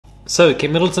So, Kate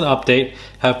Middleton update.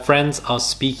 Her friends are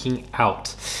speaking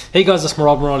out. Hey guys, it's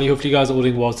Rob Morali. Hopefully you guys are all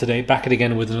doing well today. Back at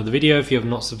again with another video. If you have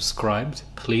not subscribed,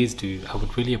 please do. I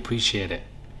would really appreciate it.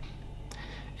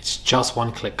 It's just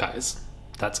one click, guys.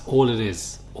 That's all it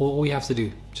is. All you have to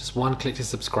do. Just one click to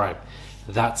subscribe.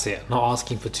 That's it. Not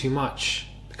asking for too much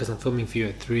because I'm filming for you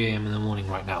at 3 a.m. in the morning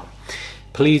right now.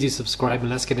 Please do subscribe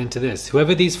and let's get into this.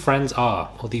 Whoever these friends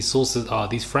are, or these sources are,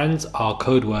 these friends are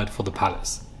code word for the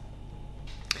palace.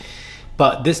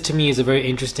 But this to me is a very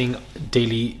interesting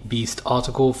Daily Beast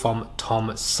article from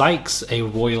Tom Sykes, a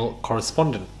royal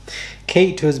correspondent.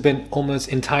 Kate, who has been almost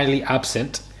entirely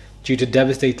absent due to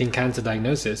devastating cancer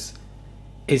diagnosis,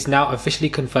 is now officially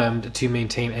confirmed to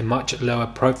maintain a much lower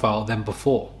profile than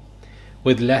before,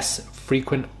 with less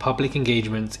frequent public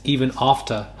engagements even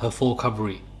after her full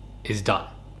recovery is done.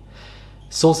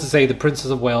 Sources say the Princess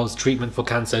of Wales' treatment for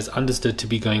cancer is understood to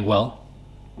be going well,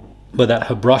 but that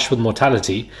her brush with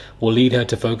mortality will lead her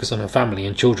to focus on her family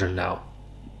and children now.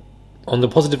 On the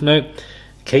positive note,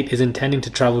 Kate is intending to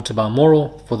travel to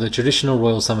Balmoral for the traditional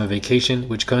royal summer vacation,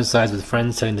 which coincides with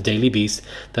friends telling the Daily Beast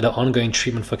that her ongoing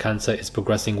treatment for cancer is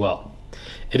progressing well.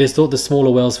 It is thought the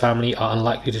smaller Wales family are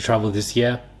unlikely to travel this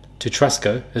year to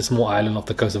Tresco, a small island off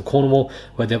the coast of Cornwall,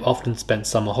 where they've often spent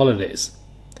summer holidays.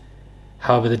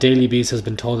 However, the Daily Beast has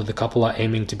been told that the couple are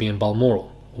aiming to be in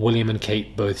Balmoral. William and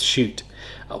Kate both shoot.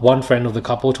 One friend of the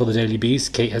couple told the Daily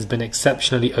Beast Kate has been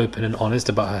exceptionally open and honest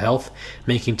about her health,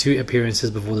 making 2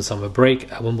 appearances before the summer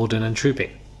break at Wimbledon and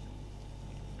trooping.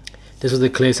 This was a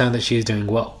clear sign that she is doing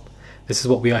well. This is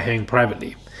what we are hearing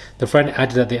privately. The friend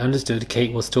added that they understood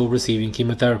Kate was still receiving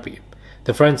chemotherapy.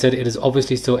 The friend said it is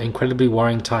obviously still an incredibly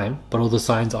worrying time, but all the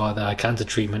signs are that her cancer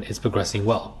treatment is progressing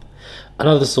well.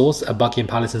 Another source, a Buckingham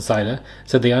Palace insider,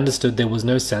 said they understood there was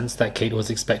no sense that Kate was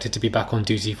expected to be back on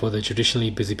duty for the traditionally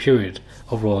busy period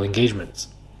of royal engagements.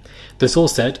 The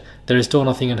source said, "There is still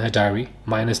nothing in her diary.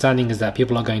 My understanding is that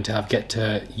people are going to get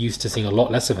used to seeing a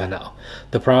lot less of her now.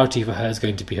 The priority for her is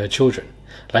going to be her children.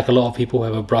 Like a lot of people who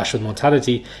have a brush with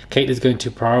mortality, Kate is going to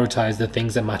prioritize the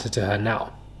things that matter to her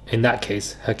now. In that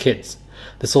case, her kids."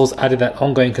 The source added that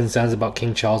ongoing concerns about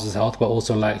King Charles's health were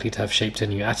also likely to have shaped her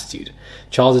new attitude.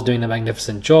 Charles is doing a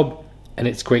magnificent job, and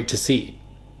it's great to see.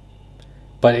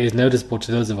 But it is noticeable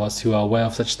to those of us who are aware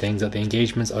of such things that the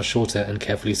engagements are shorter and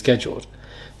carefully scheduled.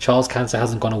 Charles' cancer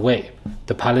hasn't gone away.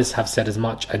 The palace have said as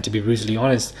much, and to be brutally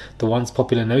honest, the once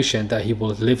popular notion that he will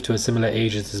live to a similar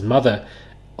age as his mother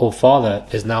or father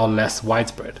is now less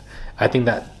widespread. I think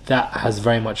that has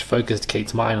very much focused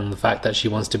Kate's mind on the fact that she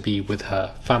wants to be with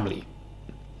her family.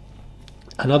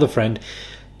 Another friend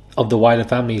of the wider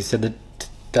family said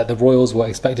that the royals were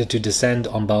expected to descend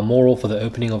on Balmoral for the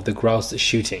opening of the grouse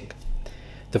shooting.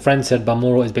 The friend said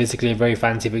Balmoral is basically a very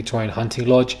fancy Victorian hunting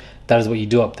lodge. That is what you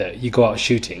do up there. You go out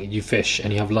shooting, you fish,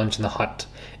 and you have lunch in the hut.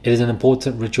 It is an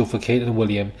important ritual for Kate and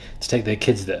William to take their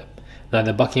kids there.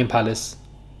 Neither Buckingham Palace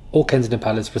or Kensington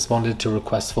Palace responded to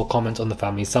requests for comment on the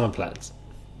family's summer plans.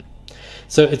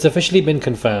 So it's officially been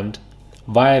confirmed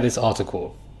via this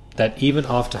article that even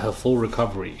after her full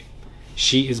recovery,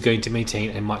 she is going to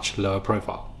maintain a much lower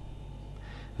profile.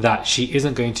 That she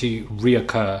isn't going to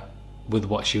reoccur with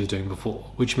what she was doing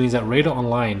before. Which means that Radar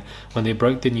Online, when they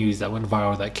broke the news that went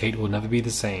viral that Kate will never be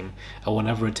the same and will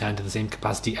never return to the same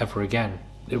capacity ever again,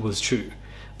 it was true.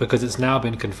 Because it's now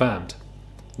been confirmed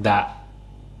that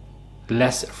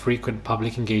less frequent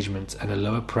public engagements and a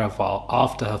lower profile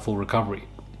after her full recovery.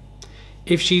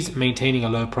 If she's maintaining a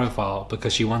low profile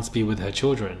because she wants to be with her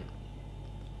children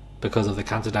because of the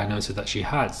cancer diagnosis that she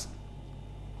has,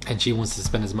 and she wants to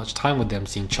spend as much time with them,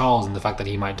 seeing Charles and the fact that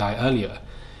he might die earlier,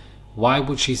 why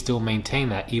would she still maintain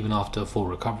that even after a full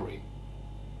recovery?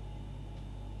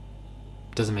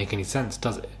 Doesn't make any sense,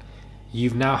 does it?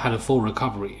 You've now had a full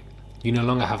recovery. You no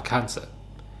longer have cancer,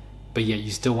 but yet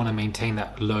you still want to maintain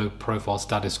that low profile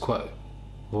status quo.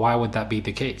 Why would that be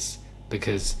the case?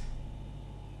 Because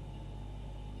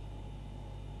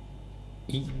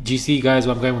do you see, guys,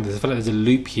 where I'm going with this? I feel like there's a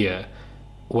loop here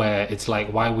where it's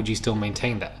like, why would you still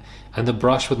maintain that? And the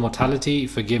brush with mortality,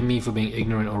 forgive me for being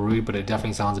ignorant or rude, but it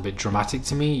definitely sounds a bit dramatic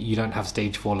to me. You don't have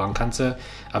stage 4 lung cancer.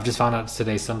 I've just found out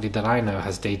today somebody that I know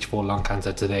has stage 4 lung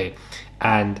cancer today.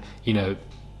 And,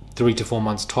 3 to 4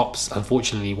 months tops,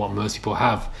 unfortunately, what most people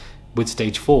have with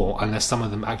stage 4, unless some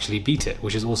of them actually beat it,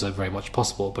 which is also very much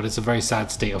possible. But it's a very sad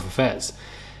state of affairs.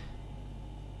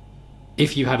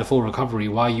 If you had a full recovery,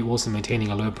 why are you also maintaining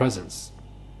a low presence?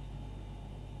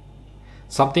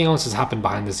 Something else has happened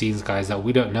behind the scenes, guys, that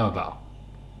we don't know about.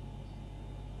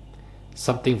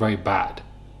 Something very bad.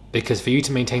 Because for you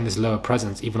to maintain this lower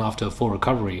presence even after a full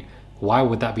recovery, Why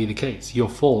would that be the case? You're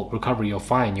full recovery, you're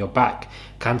fine, you're back,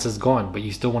 cancer's gone, but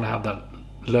you still want to have that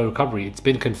low recovery. It's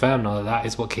been confirmed now that that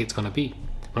is what Kate's going to be.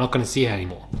 We're not going to see her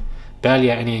anymore.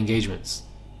 Barely at any engagements.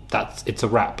 It's a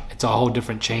wrap. It's a whole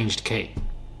different changed Kate.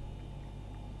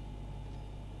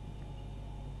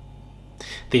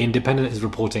 The Independent is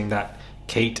reporting that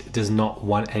Kate does not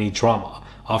want any drama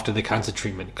after the cancer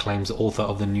treatment, claims the author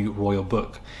of the new royal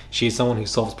book. She is someone who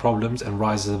solves problems and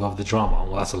rises above the drama.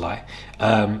 Well, that's a lie.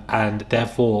 And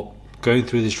therefore, going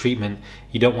through this treatment,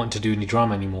 you don't want to do any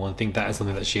drama anymore, and think that is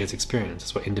something that she has experienced.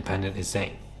 That's what Independent is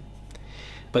saying.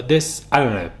 But this, I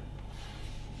don't know.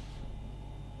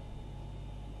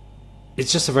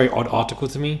 It's just a very odd article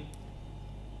to me.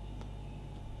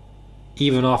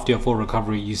 Even after your full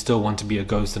recovery, you still want to be a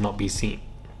ghost and not be seen.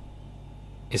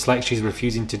 It's like she's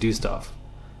refusing to do stuff.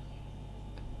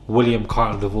 William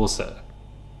can't divorce her.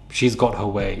 She's got her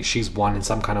way. She's won in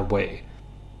some kind of way.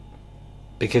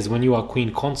 Because when you are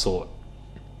Queen Consort,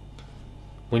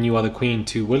 when you are the Queen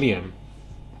to William,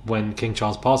 when King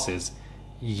Charles passes,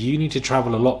 you need to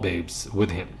travel a lot, babes,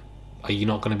 with him. Are you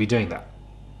not going to be doing that?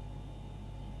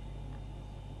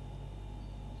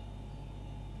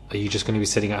 Are you just going to be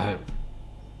sitting at home?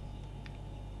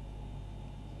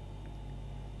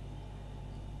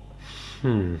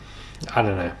 I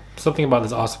don't know. Something about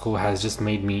this article has just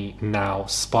made me now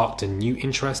sparked a new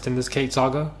interest in this Kate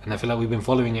saga, and I feel like we've been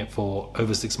following it for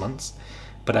over 6 months,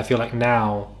 but I feel like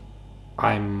now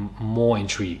I'm more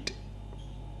intrigued.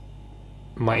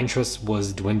 My interest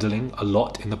was dwindling a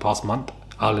lot in the past month,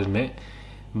 I'll admit,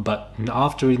 but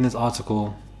after reading this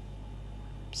article,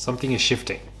 something is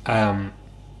shifting.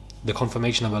 The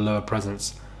confirmation of a lower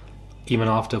presence, even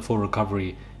after full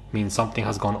recovery, means something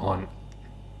has gone on.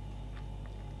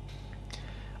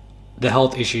 The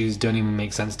health issues don't even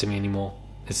make sense to me anymore.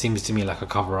 It seems to me like a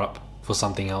cover-up for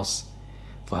something else,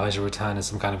 for her to return as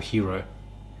some kind of hero.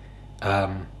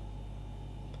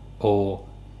 Or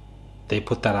they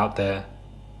put that out there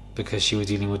because she was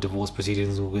dealing with divorce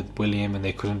proceedings with William and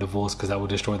they couldn't divorce because that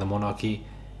would destroy the monarchy.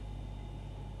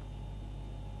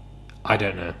 I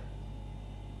don't know.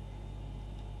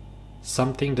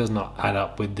 Something does not add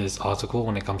up with this article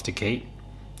when it comes to Kate.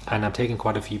 And I'm taking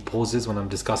quite a few pauses when I'm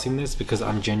discussing this because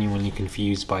I'm genuinely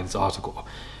confused by this article.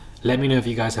 Let me know if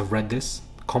you guys have read this.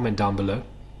 Comment down below.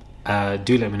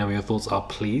 Do let me know what your thoughts are,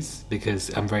 please,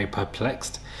 because I'm very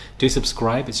perplexed. Do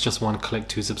subscribe. It's just one click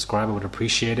to subscribe. I would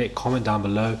appreciate it. Comment down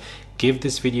below. Give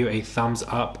this video a thumbs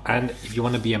up. And if you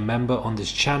want to be a member on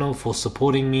this channel for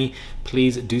supporting me,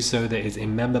 please do so. There is a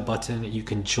member button. You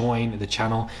can join the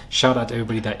channel. Shout out to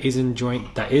everybody that is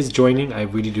joining. I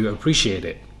really do appreciate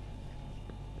it.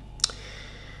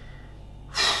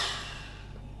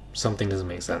 Something doesn't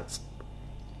make sense.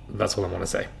 That's all I want to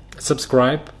say.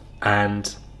 Subscribe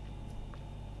and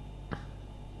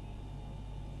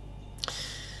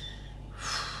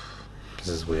this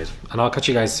is weird. And I'll catch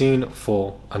you guys soon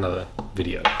for another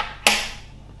video.